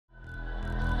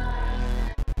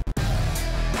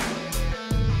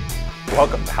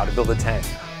Welcome to How to Build a Tent,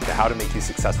 the How to Make You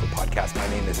Successful podcast. My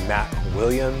name is Matt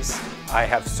Williams. I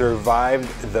have survived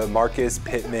the Marcus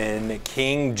Pittman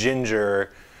King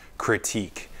Ginger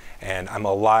critique. And I'm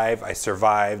alive, I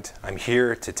survived, I'm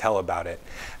here to tell about it.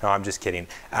 No, I'm just kidding.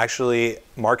 Actually,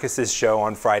 Marcus's show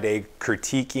on Friday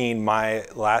critiquing my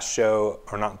last show,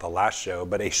 or not the last show,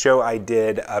 but a show I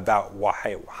did about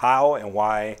how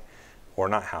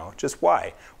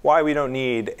why we don't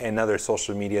need another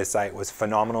social media site was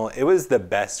phenomenal. It was the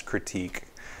best critique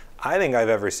I think I've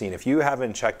ever seen. If you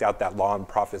haven't checked out that Law and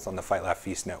Prophets on the Fight Laugh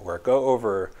Feast network, go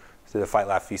over to the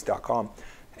fightlaughfeast.com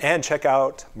and check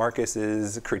out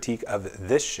Marcus's critique of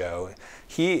this show.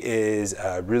 He is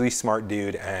a really smart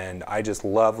dude, and I just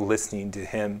love listening to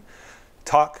him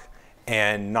talk,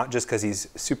 and not just because he's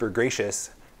super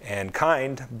gracious and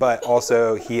kind, but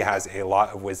also he has a lot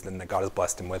of wisdom that God has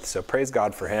blessed him with. So praise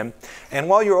God for him. And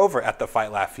while you're over at the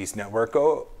Fight Laugh Feast network,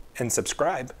 go and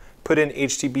subscribe. Put in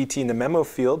HtBT in the memo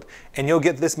field, and you'll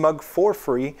get this mug for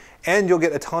free, and you'll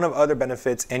get a ton of other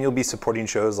benefits, and you'll be supporting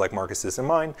shows like Marcus's and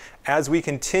mine as we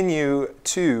continue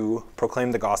to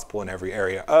proclaim the gospel in every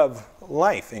area of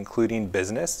life, including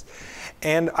business.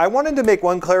 And I wanted to make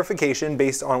one clarification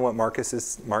based on what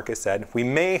Marcus said. We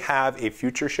may have a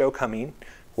future show coming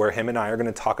where him and I are going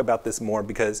to talk about this more,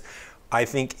 because I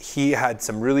think he had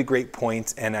some really great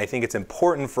points, and I think it's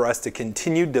important for us to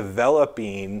continue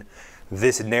developing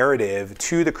this narrative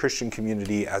to the Christian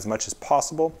community as much as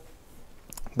possible.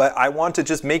 But I want to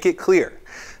just make it clear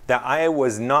that I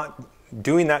was not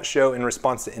doing that show in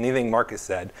response to anything Marcus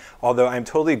said, although I'm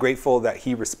totally grateful that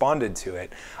he responded to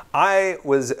it. I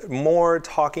was more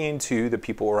talking to the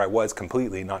people, or I was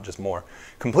completely, not just more,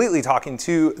 completely talking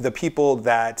to the people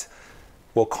that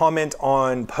will comment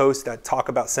on posts that talk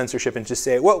about censorship and just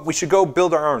say, well, we should go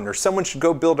build our own, or someone should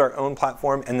go build our own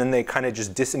platform, and then they kind of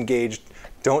just disengage,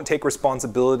 don't take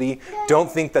responsibility,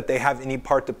 don't think that they have any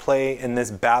part to play in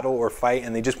this battle or fight,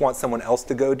 and they just want someone else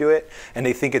to go do it, and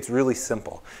they think it's really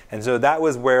simple. And so that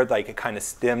was where like it kind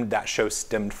of that show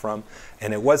stemmed from,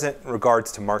 and it wasn't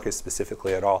regards to Marcus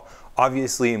specifically at all.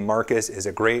 Obviously, Marcus is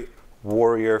a great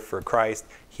warrior for Christ.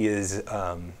 He is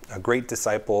a great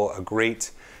disciple, a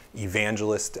great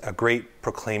evangelist, a great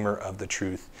proclaimer of the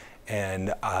truth.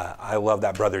 And I love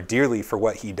that brother dearly for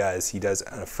what he does. He does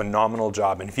a phenomenal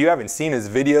job. And if you haven't seen his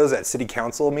videos at city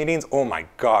council meetings, oh my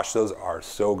gosh, those are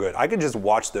so good. I could just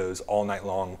watch those all night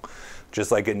long, just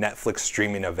like a Netflix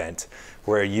streaming event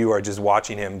where you are just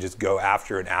watching him just go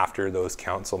after and after those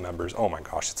council members. Oh my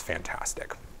gosh, it's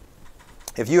fantastic.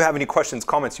 If you have any questions,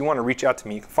 comments, you want to reach out to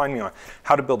me, you can find me on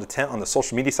How to Build a Tent on the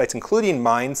social media sites, including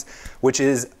Minds, which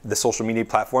is the social media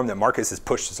platform that Marcus has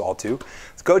pushed us all to.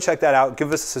 So go check that out.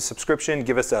 Give us a subscription,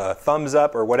 give us a thumbs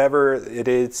up, or whatever it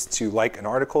is to like an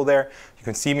article there. You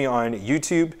can see me on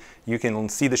YouTube. You can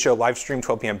see the show live stream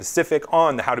 12 p.m. Pacific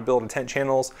on the How to Build a Tent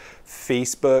channels,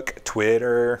 Facebook,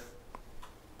 Twitter.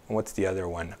 What's the other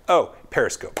one? Oh,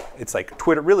 Periscope. It's like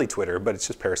Twitter, really Twitter, but it's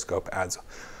just Periscope ads.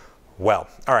 Well,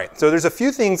 all right, so there's a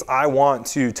few things I want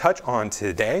to touch on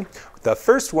today. The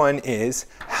first one is,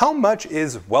 how much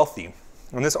is wealthy?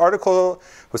 And this article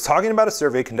was talking about a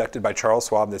survey conducted by Charles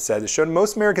Schwab that said it showed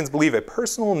most Americans believe a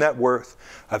personal net worth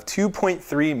of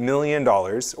 $2.3 million,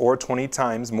 or 20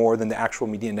 times more than the actual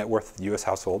median net worth of US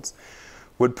households,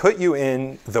 would put you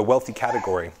in the wealthy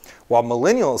category, while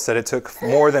millennials said it took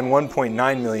more than 1.9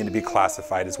 million to be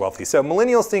classified as wealthy. So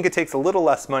millennials think it takes a little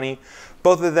less money.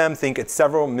 Both of them think it's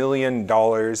several $million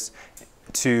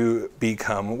to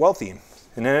become wealthy.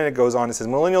 And then it goes on, it says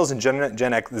millennials and Gen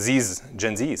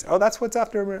Zs, oh, that's what's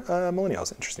after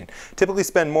millennials, interesting, typically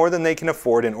spend more than they can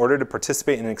afford in order to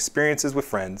participate in experiences with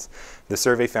friends. The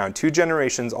survey found 2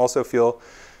 generations also feel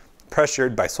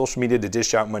pressured by social media to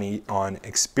dish out money on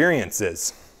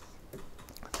experiences.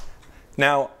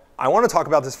 Now, I want to talk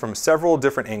about this from several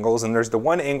different angles, and there's the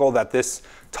one angle that this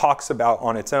talks about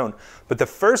on its own. But the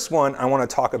first one, I want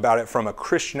to talk about it from a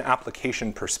Christian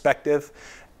application perspective,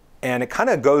 and it kind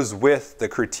of goes with the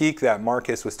critique that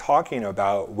Marcus was talking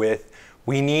about with,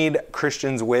 we need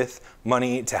Christians with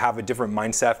money to have a different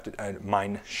mindset,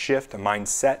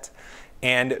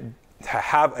 and to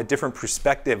have a different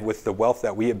perspective with the wealth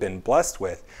that we have been blessed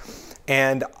with.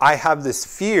 And I have this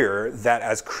fear that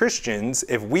as Christians,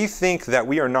 if we think that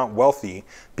we are not wealthy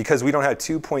because we don't have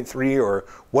 2.3 or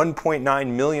 1.9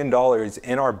 million dollars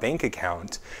in our bank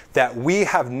account, that we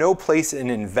have no place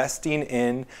in investing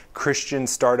in Christian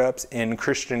startups, in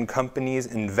Christian companies,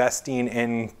 investing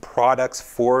in products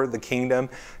for the kingdom,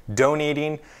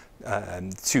 donating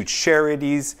to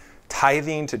charities,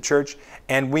 tithing to church.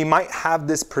 And we might have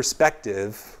this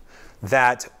perspective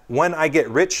that when I get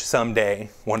rich someday,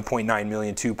 1.9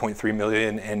 million, 2.3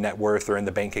 million in net worth or in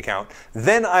the bank account,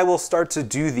 then I will start to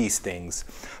do these things.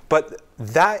 But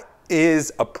that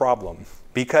is a problem,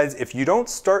 because if you don't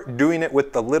start doing it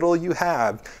with the little you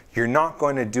have, you're not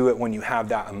going to do it when you have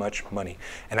that much money.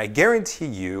 And I guarantee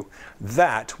you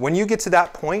that when you get to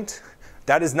that point,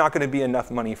 that is not going to be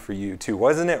enough money for you too.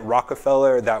 Wasn't it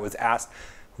Rockefeller that was asked,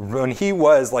 when he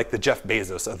was like the Jeff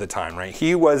Bezos of the time, right?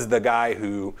 He was the guy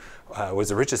who was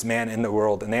the richest man in the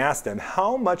world, and they asked him,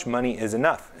 how much money is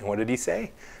enough? And what did he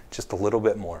say? Just a little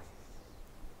bit more.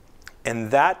 And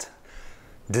that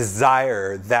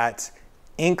desire, that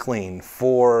inkling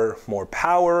for more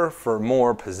power, for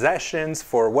more possessions,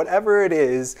 for whatever it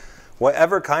is,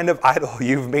 whatever kind of idol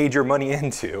you've made your money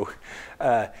into,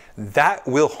 that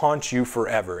will haunt you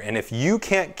forever. And if you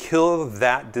can't kill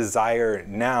that desire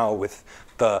now with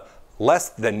the less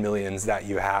than millions that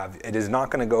you have, it is not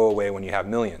going to go away when you have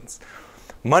millions.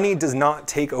 Money does not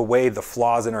take away the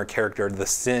flaws in our character, the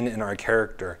sin in our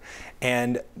character.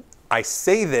 And I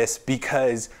say this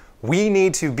because we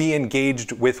need to be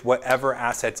engaged with whatever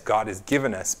assets God has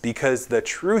given us, because the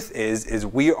truth is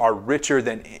we are richer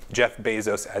than Jeff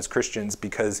Bezos as Christians,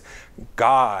 because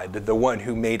God, the one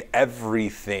who made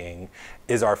everything,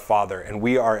 is our Father, and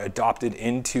we are adopted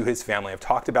into his family. I've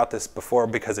talked about this before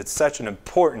because it's such an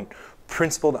important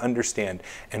principle to understand.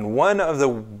 And one of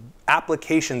the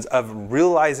applications of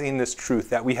realizing this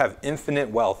truth, that we have infinite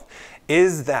wealth,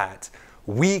 is that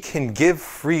we can give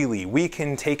freely, we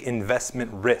can take investment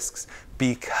risks,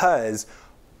 because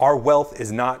our wealth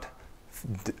is not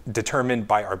determined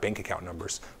by our bank account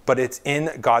numbers, but it's in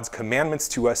God's commandments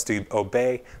to us to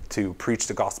obey, to preach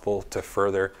the gospel, to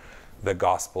further the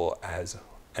gospel as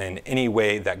in any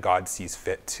way that God sees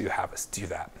fit to have us do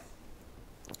that.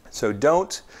 So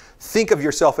don't think of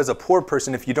yourself as a poor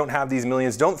person if you don't have these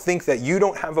millions. Don't think that you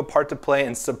don't have a part to play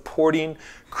in supporting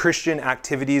Christian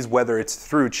activities, whether it's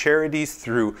through charities,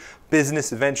 through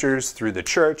business ventures, through the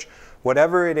church,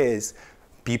 whatever it is.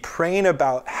 Be praying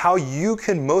about how you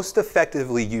can most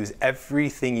effectively use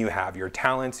everything you have, your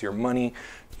talents, your money,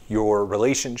 your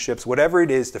relationships, whatever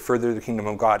it is, to further the kingdom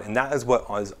of God. And that is what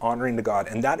is honoring to God.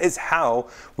 And that is how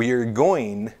we are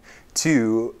going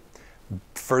to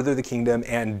further the kingdom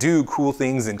and do cool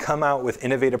things and come out with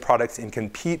innovative products and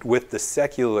compete with the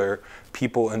secular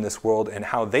people in this world and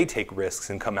how they take risks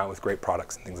and come out with great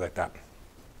products and things like that.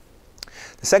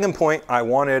 The second point I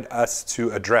wanted us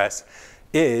to address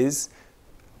is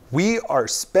we are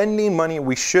spending money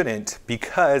we shouldn't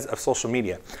because of social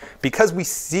media. Because we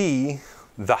see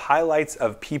the highlights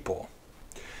of people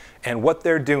and what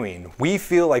they're doing, we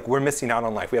feel like we're missing out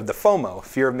on life. We have the FOMO,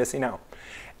 fear of missing out.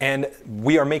 And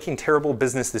we are making terrible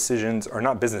business decisions, or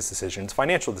not business decisions,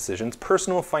 financial decisions,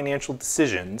 personal financial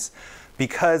decisions,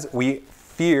 because we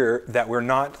fear that we're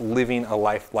not living a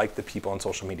life like the people on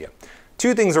social media.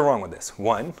 Two things are wrong with this.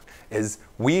 One is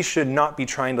we should not be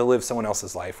trying to live someone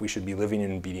else's life. We should be living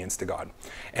in obedience to God.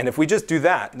 And if we just do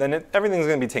that, then everything's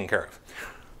going to be taken care of.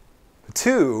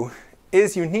 Two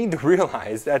is you need to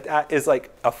realize that that is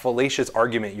like a fallacious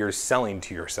argument you're selling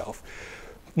to yourself.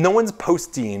 No one's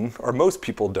posting, or most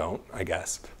people don't, I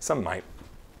guess, some might,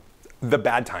 the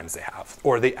bad times they have,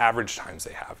 or the average times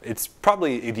they have. It's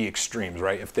probably the extremes,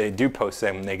 right? If they do post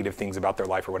some negative things about their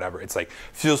life or whatever, it's like,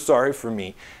 feel sorry for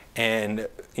me, and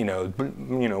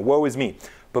woe is me.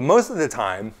 But most of the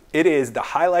time, it is the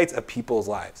highlights of people's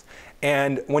lives.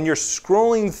 And when you're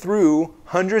scrolling through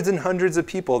hundreds and hundreds of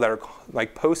people that are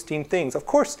like posting things, of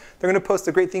course, they're going to post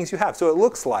the great things you have. So it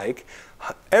looks like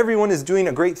everyone is doing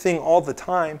a great thing all the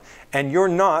time, and you're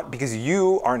not, because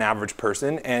you are an average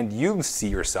person and you see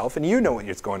yourself and you know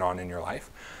what's going on in your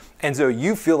life. And so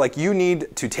you feel like you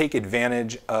need to take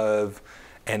advantage of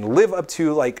and live up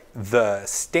to like the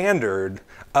standard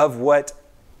of what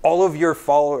all of your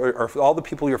followers, or all the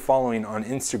people you're following on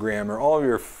Instagram, or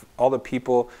all the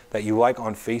people that you like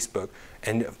on Facebook,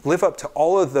 and live up to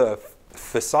all of the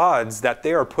facades that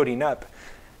they are putting up.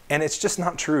 And it's just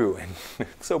not true. And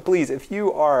so please, if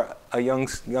you are a young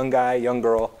guy, young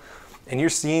girl, and you're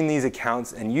seeing these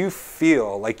accounts and you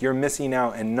feel like you're missing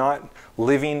out and not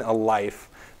living a life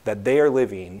that they are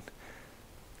living,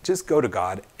 just go to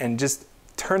God and just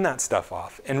turn that stuff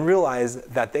off and realize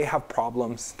that they have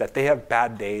problems, that they have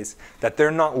bad days, that they're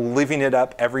not living it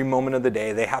up every moment of the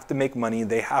day. They have to make money.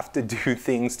 They have to do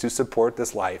things to support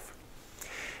this life.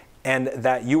 And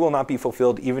that you will not be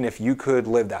fulfilled even if you could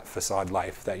live that facade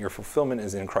life, that your fulfillment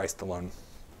is in Christ alone.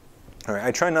 All right,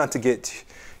 I try not to get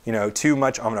too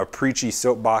much on a preachy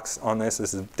soapbox on this.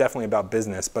 This is definitely about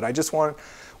business, but I just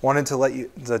wanted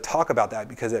to talk about that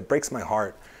because it breaks my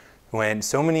heart when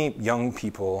so many young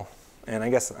people and I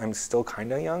guess I'm still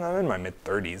kind of young. I'm in my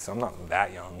mid-30s, so I'm not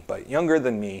that young, but younger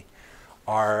than me,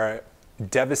 are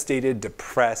devastated,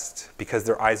 depressed, because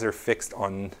their eyes are fixed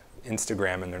on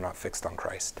Instagram and they're not fixed on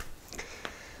Christ.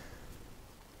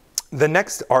 The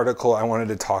next article I wanted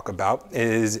to talk about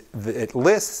is, it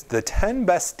lists the 10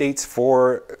 best states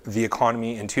for the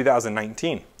economy in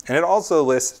 2019. And it also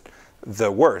lists the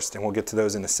worst, and we'll get to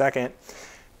those in a second.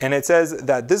 And it says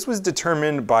that this was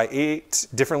determined by 8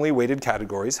 differently weighted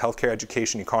categories: healthcare,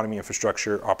 education, economy,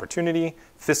 infrastructure, opportunity,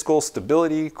 fiscal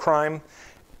stability, crime,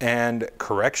 and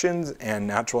corrections, and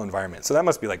natural environment. So that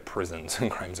must be like prisons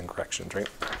and crimes and corrections, right?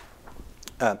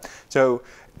 So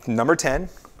number 10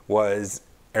 was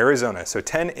Arizona. So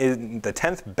 10 is the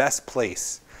 10th best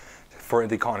place for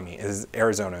the economy is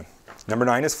Arizona. Number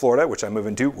 9 is Florida, which I move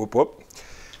into. Whoop whoop.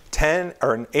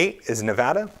 8 is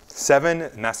Nevada.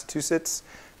 7 Massachusetts.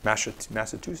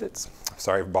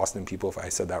 Sorry, Boston people, if I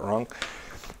said that wrong.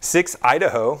 6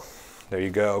 Idaho. There you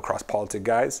go, cross politic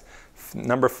guys.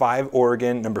 Number 5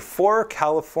 Oregon. Number 4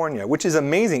 California, which is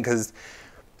amazing because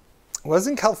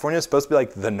wasn't California supposed to be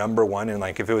like the number one, and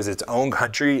like if it was its own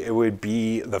country, it would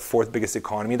be the 4th biggest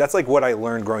economy? That's like what I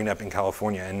learned growing up in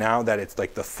California, and now that it's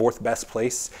like the 4th best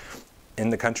place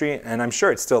in the country, and I'm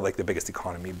sure it's still like the biggest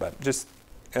economy, but just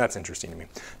that's interesting to me.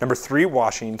 Number 3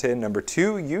 Washington. Number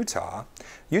 2 Utah.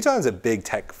 Utah is a big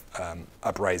tech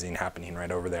uprising happening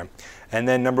right over there. And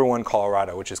then number 1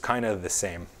 Colorado, which is kind of the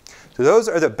same. So those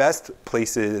are the best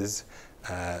places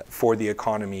for the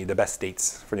economy, the best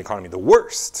states for the economy. The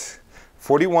worst: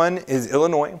 41 is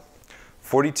Illinois,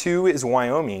 42 is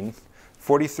Wyoming,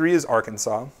 43 is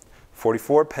Arkansas,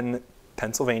 44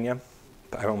 Pennsylvania,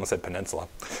 I almost said peninsula,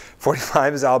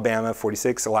 45 is Alabama,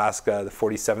 46 Alaska, the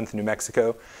 47th New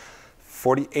Mexico,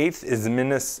 48th is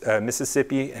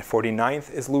Mississippi, and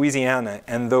 49th is Louisiana.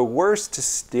 And the worst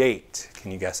state, can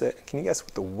you guess it? Can you guess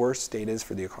what the worst state is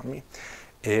for the economy?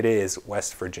 It is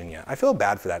West Virginia. I feel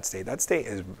bad for that state. That state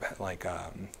is like,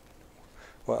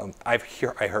 well, I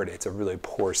heard it's a really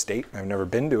poor state. I've never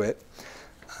been to it,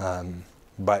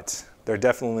 but there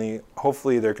definitely,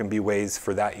 hopefully there can be ways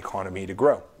for that economy to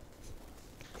grow.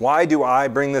 Why do I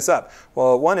bring this up?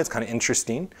 Well, 1, it's kind of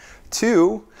interesting.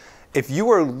 2, if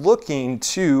you are looking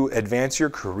to advance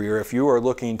your career, if you are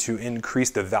looking to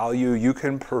increase the value you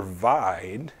can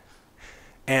provide,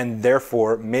 and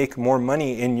therefore make more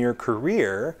money in your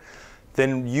career,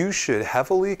 then you should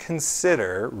heavily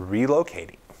consider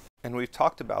relocating. And we've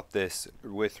talked about this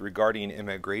regarding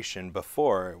immigration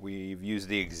before. We've used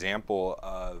the example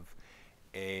of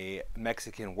a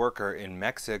Mexican worker in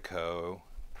Mexico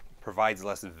provides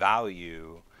less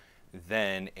value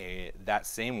than that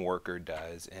same worker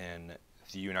does in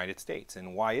the United States.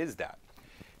 And why is that?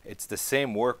 It's the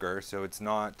same worker, so it's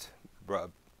not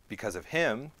because of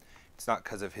him, it's not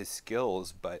because of his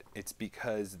skills, but it's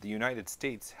because the United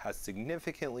States has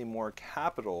significantly more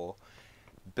capital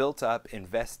built up,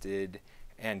 invested,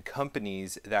 and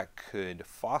companies that could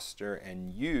foster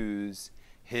and use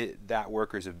that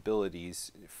worker's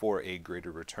abilities for a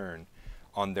greater return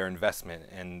on their investment,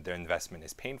 and their investment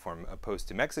is paying for them, opposed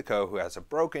to Mexico, who has a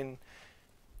broken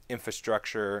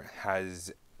infrastructure,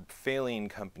 has failing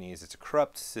companies, it's a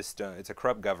corrupt system, it's a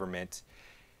corrupt government,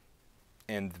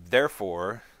 and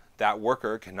therefore that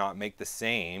worker cannot make the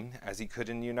same as he could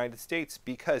in the United States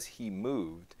because he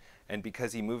moved, and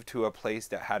because he moved to a place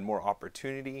that had more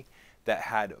opportunity, that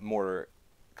had more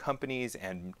companies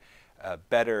and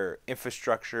better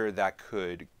infrastructure that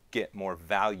could get more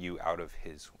value out of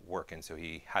his work, and so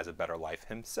he has a better life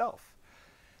himself.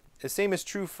 The same is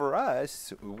true for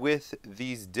us with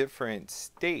these different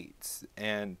states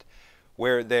and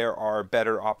where there are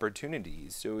better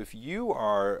opportunities. So if you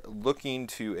are looking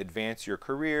to advance your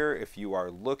career, if you are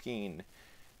looking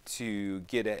to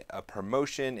get a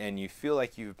promotion and you feel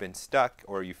like you've been stuck,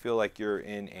 or you feel like you're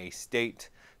in a state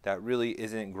that really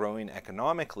isn't growing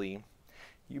economically,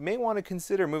 you may want to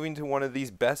consider moving to one of these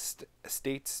best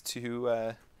states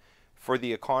for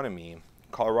the economy.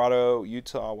 Colorado,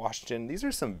 Utah, Washington, these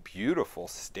are some beautiful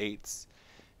states.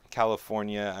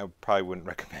 California, I probably wouldn't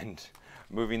recommend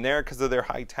moving there because of their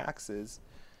high taxes.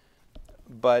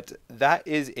 But that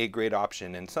is a great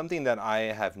option, and something that I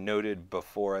have noted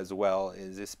before as well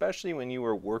is, especially when you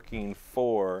were working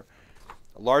for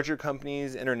larger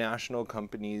companies, international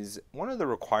companies, one of the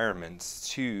requirements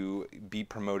to be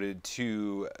promoted,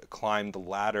 to climb the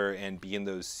ladder and be in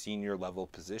those senior level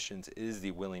positions, is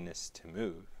the willingness to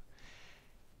move.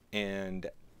 And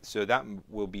so that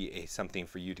will be something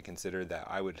for you to consider that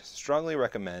I would strongly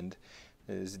recommend,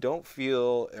 is don't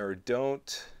feel, or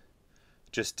don't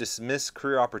just dismiss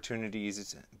career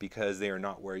opportunities because they are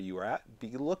not where you are at.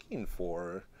 Be looking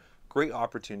for great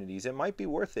opportunities. It might be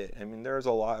worth it. I mean, there's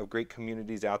a lot of great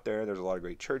communities out there. There's a lot of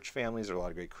great church families. There's a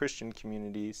lot of great Christian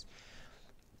communities.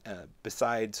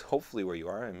 Besides, hopefully, where you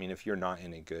are. I mean, if you're not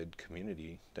in a good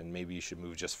community, then maybe you should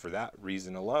move just for that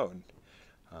reason alone.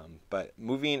 But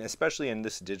moving, especially in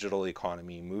this digital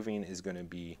economy, moving is going to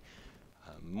be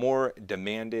more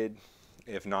demanded,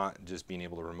 if not just being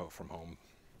able to remote from home.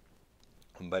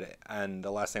 And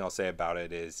the last thing I'll say about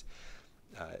it is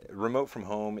remote from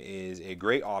home is a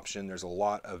great option. There's a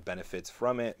lot of benefits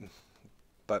from it.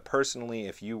 But personally,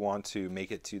 if you want to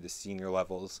make it to the senior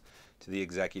levels, to the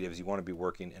executives, you want to be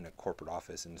working in a corporate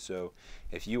office. And so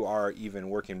if you are even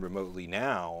working remotely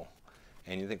now,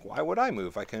 and you think, why would I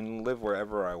move? I can live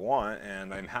wherever I want,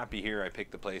 and I'm happy here. I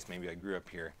picked the place. Maybe I grew up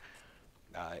here.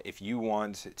 If you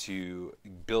want to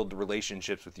build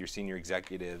relationships with your senior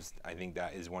executives, I think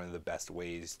that is one of the best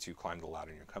ways to climb the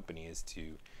ladder in your company, is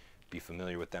to be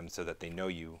familiar with them so that they know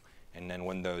you. And then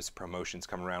when those promotions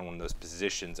come around, when those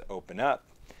positions open up,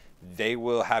 they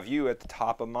will have you at the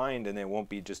top of mind, and it won't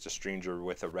be just a stranger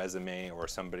with a resume or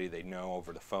somebody they know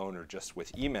over the phone or just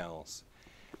with emails.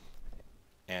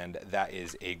 And that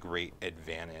is a great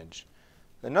advantage.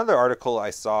 Another article I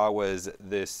saw was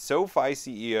this SoFi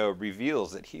CEO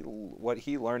reveals that what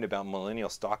he learned about millennial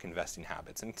stock investing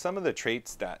habits. And some of the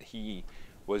traits that he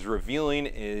was revealing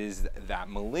is that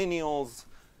millennials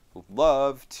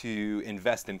love to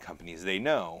invest in companies they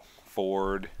know.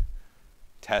 Ford,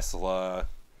 Tesla,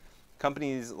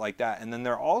 companies like that. And then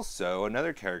they're also,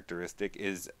 another characteristic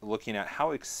is looking at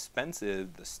how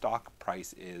expensive the stock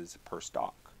price is per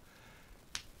stock.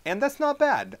 And that's not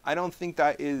bad. I don't think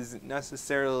that is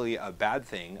necessarily a bad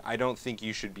thing. I don't think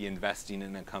you should be investing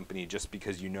in a company just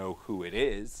because you know who it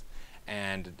is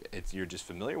and you're just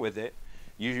familiar with it.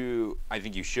 I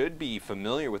think you should be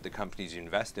familiar with the companies you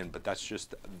invest in, but that's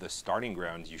just the starting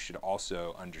grounds. You should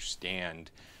also understand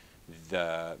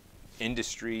the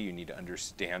industry. You need to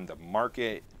understand the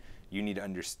market. You need to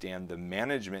understand the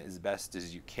management as best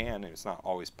as you can, and it's not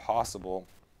always possible.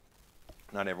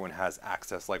 Not everyone has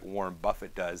access like Warren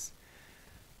Buffett does.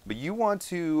 But you want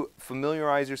to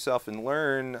familiarize yourself and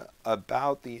learn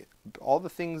about all the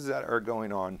things that are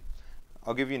going on.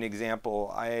 I'll give you an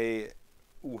example. I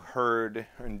heard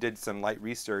and did some light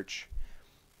research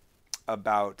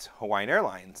about Hawaiian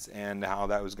Airlines and how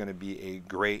that was going to be a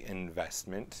great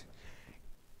investment.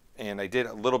 And I did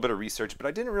a little bit of research, but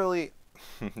I didn't really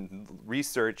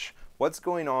research what's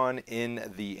going on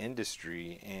in the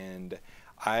industry. And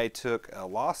I took a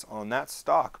loss on that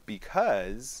stock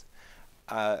because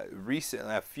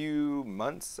recently, a few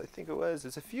months, I think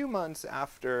it's a few months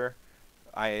after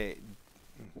I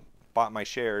bought my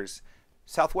shares,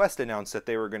 Southwest announced that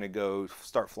they were going to go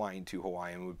start flying to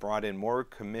Hawaii, and we brought in more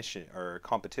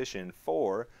competition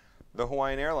for the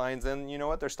Hawaiian Airlines, and you know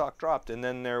what, their stock dropped. And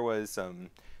then there was some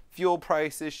fuel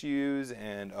price issues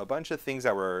and a bunch of things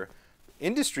that were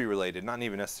industry related, not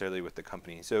even necessarily with the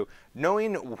company. So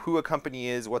knowing who a company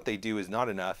is, what they do, is not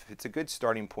enough. It's a good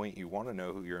starting point. You want to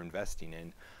know who you're investing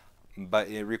in, but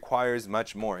it requires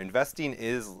much more. Investing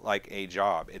is like a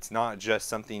job. It's not just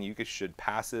something you should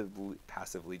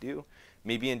passively do.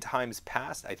 Maybe in times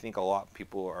past, I think a lot of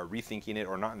people are rethinking it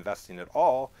or not investing at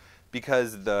all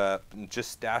because the just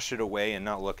stash it away and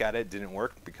not look at it didn't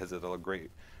work because of the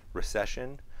Great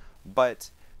Recession.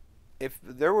 But if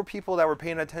there were people that were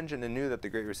paying attention and knew that the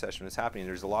Great Recession was happening,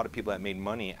 there's a lot of people that made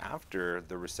money after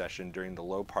the recession during the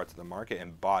low parts of the market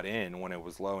and bought in when it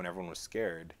was low and everyone was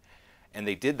scared. And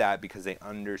they did that because they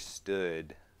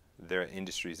understood their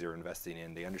industries they were investing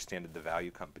in. They understood the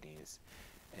value companies.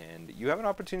 And you have an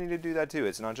opportunity to do that too.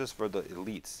 It's not just for the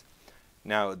elites.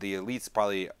 Now, the elites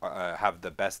probably have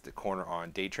the best corner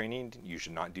on day trading. You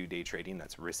should not do day trading.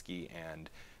 That's risky, and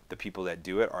the people that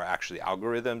do it are actually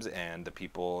algorithms, and the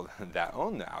people that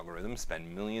own the algorithms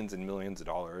spend millions and millions of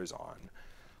dollars on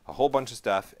a whole bunch of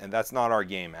stuff, and that's not our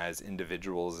game as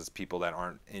individuals, as people that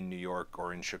aren't in New York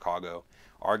or in Chicago.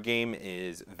 Our game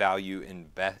is value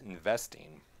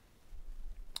investing.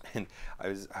 And I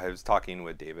was talking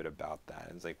with David about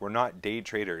that. It's like, we're not day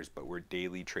traders, but we're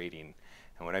daily trading.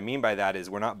 And what I mean by that is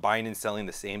we're not buying and selling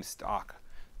the same stock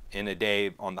in a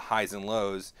day on the highs and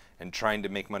lows and trying to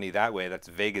make money that way. That's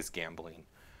Vegas gambling.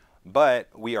 But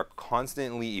we are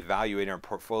constantly evaluating our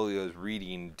portfolios,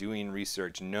 reading, doing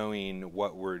research, knowing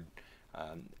what where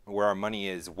our money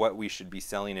is, what we should be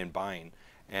selling and buying.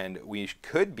 And we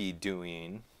could be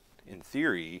doing, in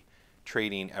theory,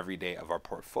 trading every day of our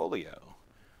portfolio.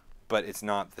 But it's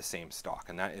not the same stock,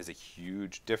 and that is a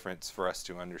huge difference for us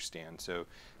to understand. So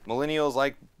millennials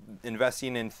like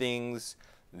investing in things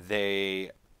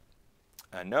they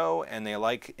know, and they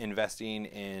like investing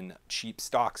in cheap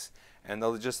stocks. And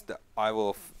I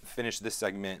will finish this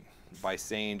segment by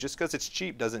saying just because it's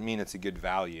cheap doesn't mean it's a good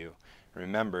value.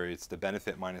 Remember, it's the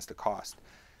benefit minus the cost.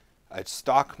 A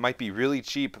stock might be really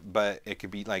cheap, but it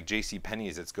could be like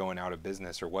JCPenney's that's going out of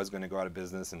business or was going to go out of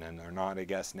business and then they're not, I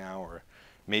guess, now. Or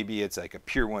maybe it's like a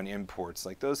Pier 1 Imports.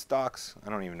 Like those stocks, I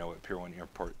don't even know what Pier 1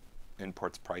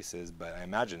 Imports price is, but I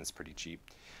imagine it's pretty cheap.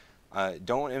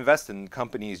 Don't invest in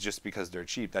companies just because they're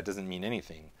cheap. That doesn't mean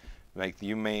anything. Like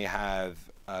you may have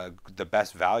the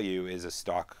best value is a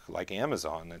stock like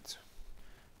Amazon. That's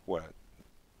what,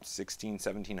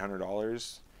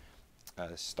 $1,700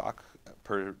 stock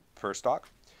per stock.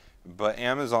 But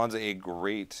Amazon's a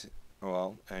great,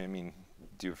 well, I mean,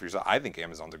 do it for yourself. I think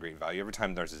Amazon's a great value. Every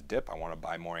time there's a dip, I want to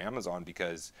buy more Amazon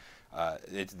because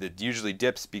it usually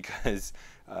dips because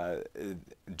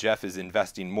Jeff is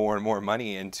investing more and more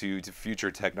money into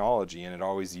future technology, and it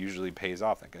always usually pays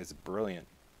off. That guy's brilliant.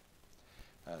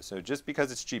 So just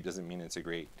because it's cheap doesn't mean it's a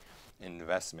great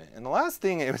investment. And the last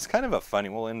thing, it was kind of a funny,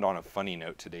 we'll end on a funny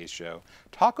note today's show.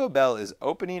 Taco Bell is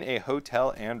opening a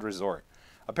hotel and resort.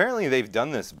 Apparently they've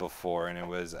done this before and it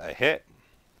was a hit,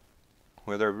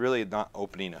 where they're really not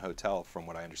opening a hotel from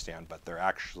what I understand, but they're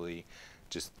actually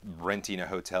just renting a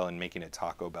hotel and making it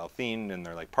Taco Bell themed, and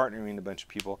they're like partnering a bunch of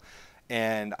people.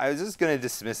 And I was just going to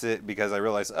dismiss it because I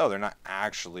realized, oh, they're not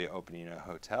actually opening a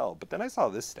hotel. But then I saw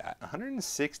this stat.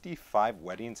 165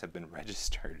 weddings have been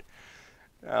registered.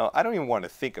 Now, I don't even want to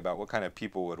think about what kind of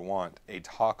people would want a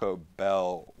Taco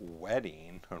Bell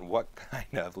wedding, and what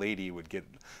kind of lady would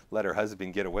let her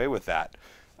husband get away with that.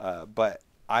 But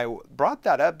I brought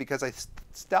that up because I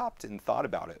stopped and thought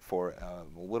about it for a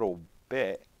little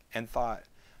bit and thought,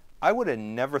 I would have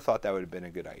never thought that would have been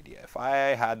a good idea. If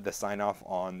I had the sign off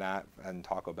on that and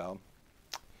Taco Bell,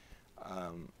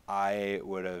 I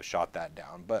would have shot that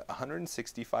down. But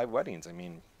 165 weddings, I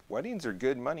mean, weddings are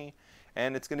good money,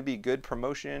 and it's going to be good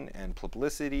promotion and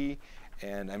publicity,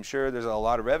 and I'm sure there's a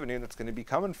lot of revenue that's going to be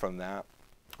coming from that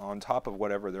on top of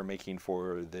whatever they're making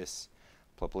for this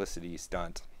publicity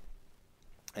stunt.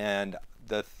 And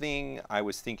the thing I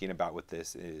was thinking about with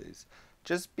this is,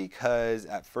 just because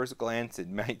at first glance it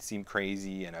might seem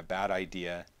crazy and a bad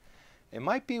idea, it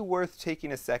might be worth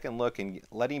taking a second look and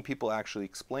letting people actually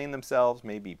explain themselves,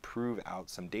 maybe prove out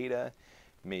some data,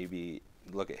 maybe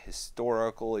look at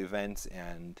historical events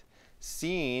and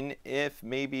seeing if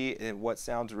maybe what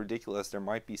sounds ridiculous there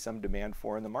might be some demand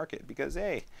for in the market. Because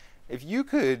hey, if you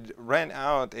could rent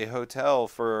out a hotel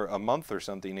for a month or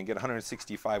something and get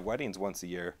 165 weddings once a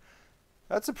year,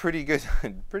 that's a pretty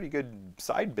good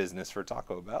side business for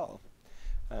Taco Bell.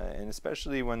 And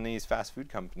especially when these fast food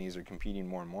companies are competing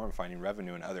more and more and finding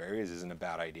revenue in other areas isn't a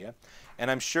bad idea.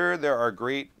 And I'm sure there are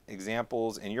great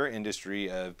examples in your industry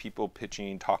of people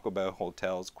pitching Taco Bell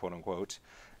hotels, quote unquote,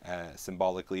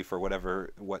 symbolically for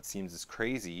what seems as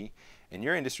crazy in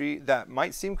your industry that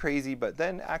might seem crazy, but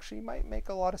then actually might make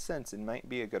a lot of sense and might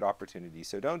be a good opportunity.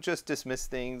 So don't just dismiss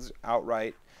things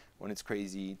outright when it's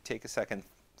crazy. Take a second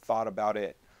thought about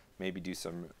it, maybe do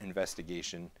some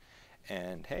investigation,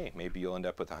 and hey, maybe you'll end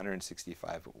up with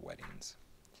 165 weddings.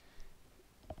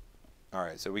 All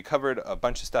right, so we covered a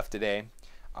bunch of stuff today.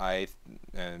 I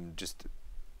am just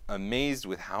amazed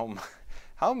with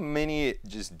how many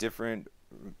just different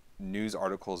news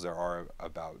articles there are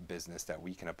about business that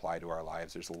we can apply to our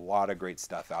lives. There's a lot of great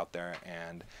stuff out there,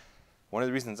 and one of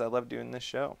the reasons I love doing this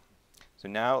show. So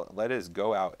now let us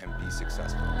go out and be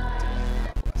successful.